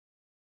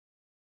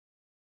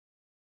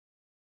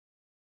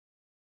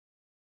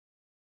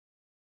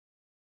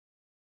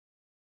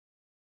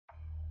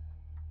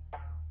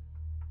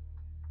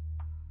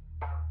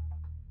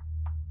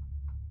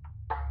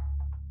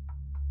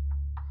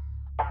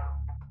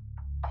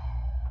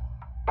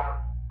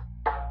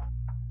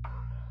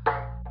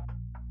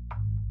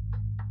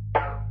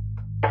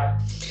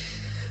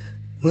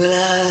Well,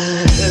 I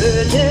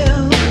heard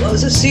there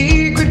was a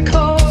secret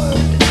chord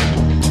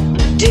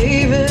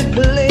David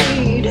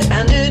played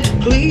and it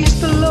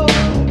pleased the Lord.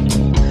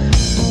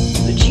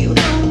 But you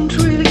don't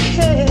really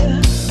care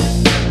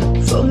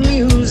for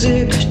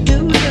music,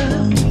 do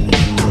you?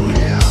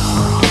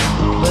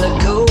 Well,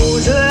 it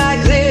goes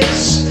like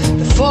this: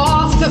 the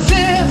fourth, the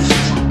fifth,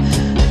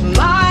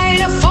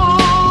 minor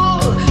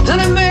fall,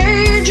 and a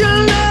major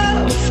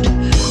left.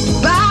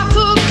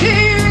 Baffled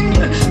king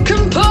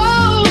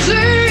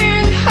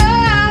composing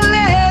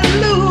hallelujah,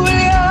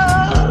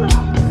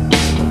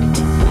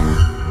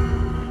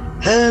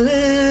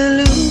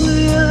 hallelujah.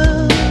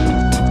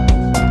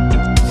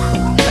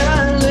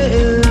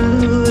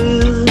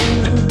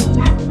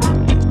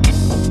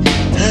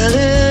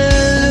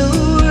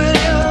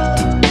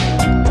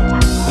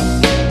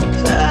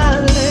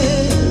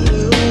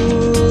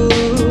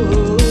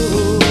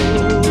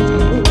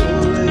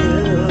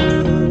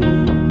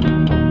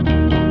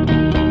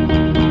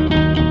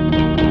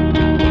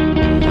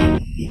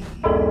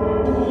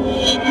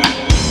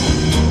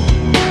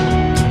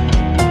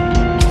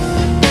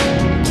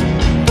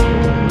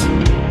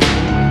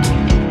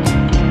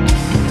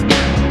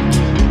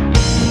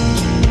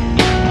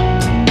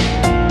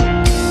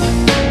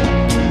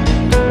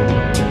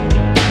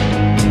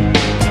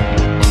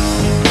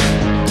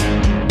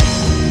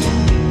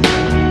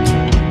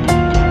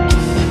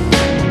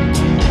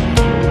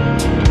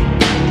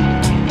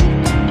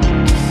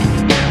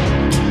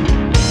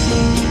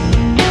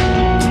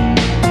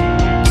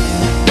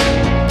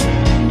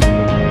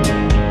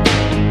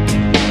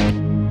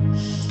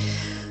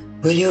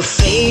 Well, your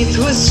faith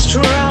was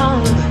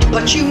strong,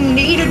 but you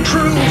needed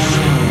proof.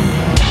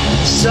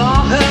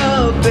 Saw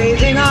her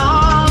bathing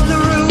on the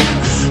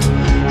roof,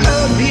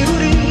 her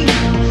beauty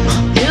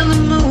in the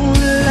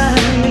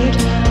moonlight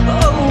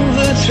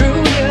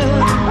overthrew you.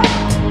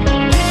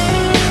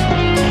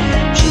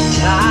 She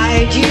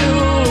tied you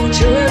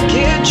to her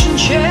kitchen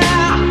chair,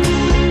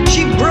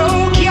 she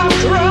broke your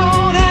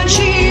throne and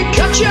she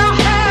cut your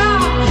hair.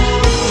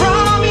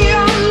 From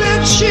your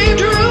lips she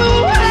drew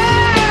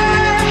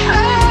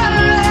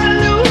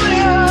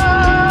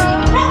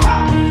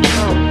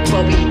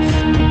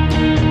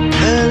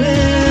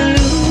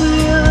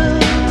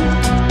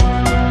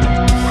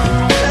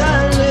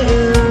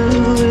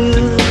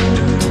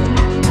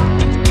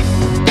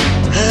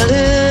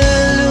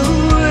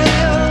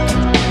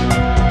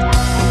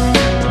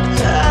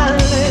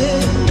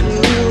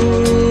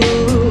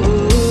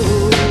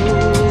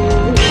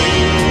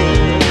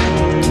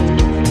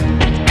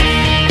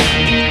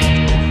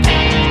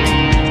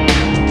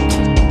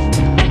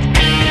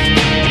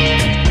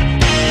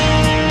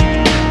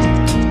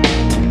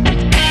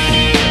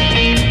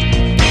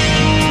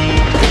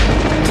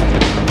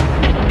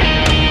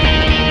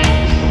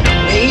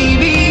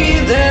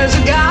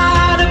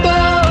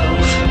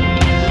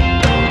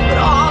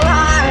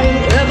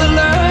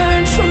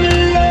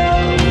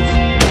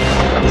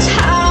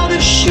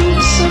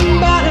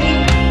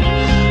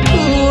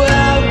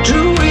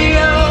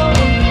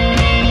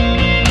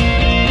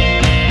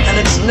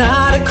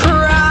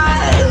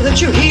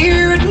you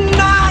hear at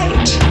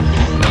night.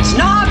 It's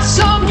not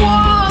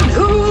someone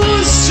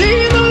who's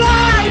seen the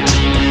light.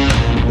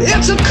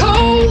 It's a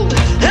cold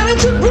and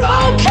it's a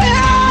broken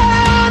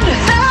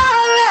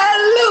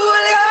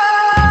hallelujah,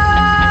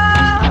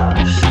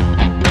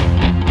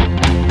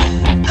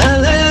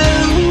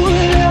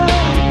 hallelujah,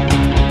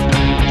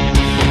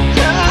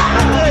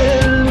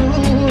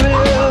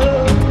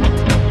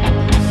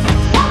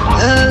 hallelujah,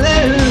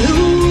 hallelujah.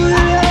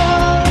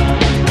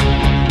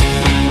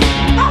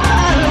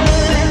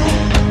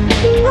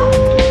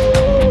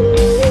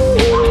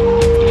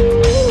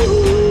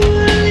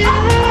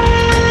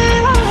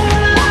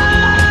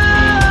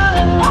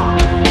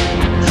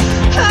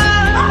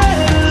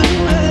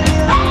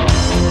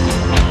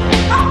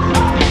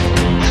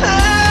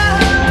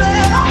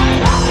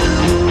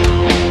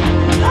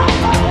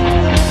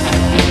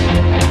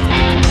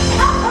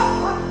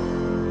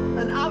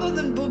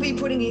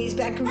 Putting his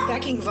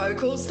backing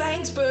vocals.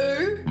 Thanks,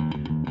 Boo.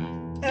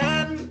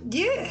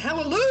 Yeah,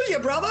 hallelujah,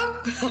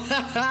 brother.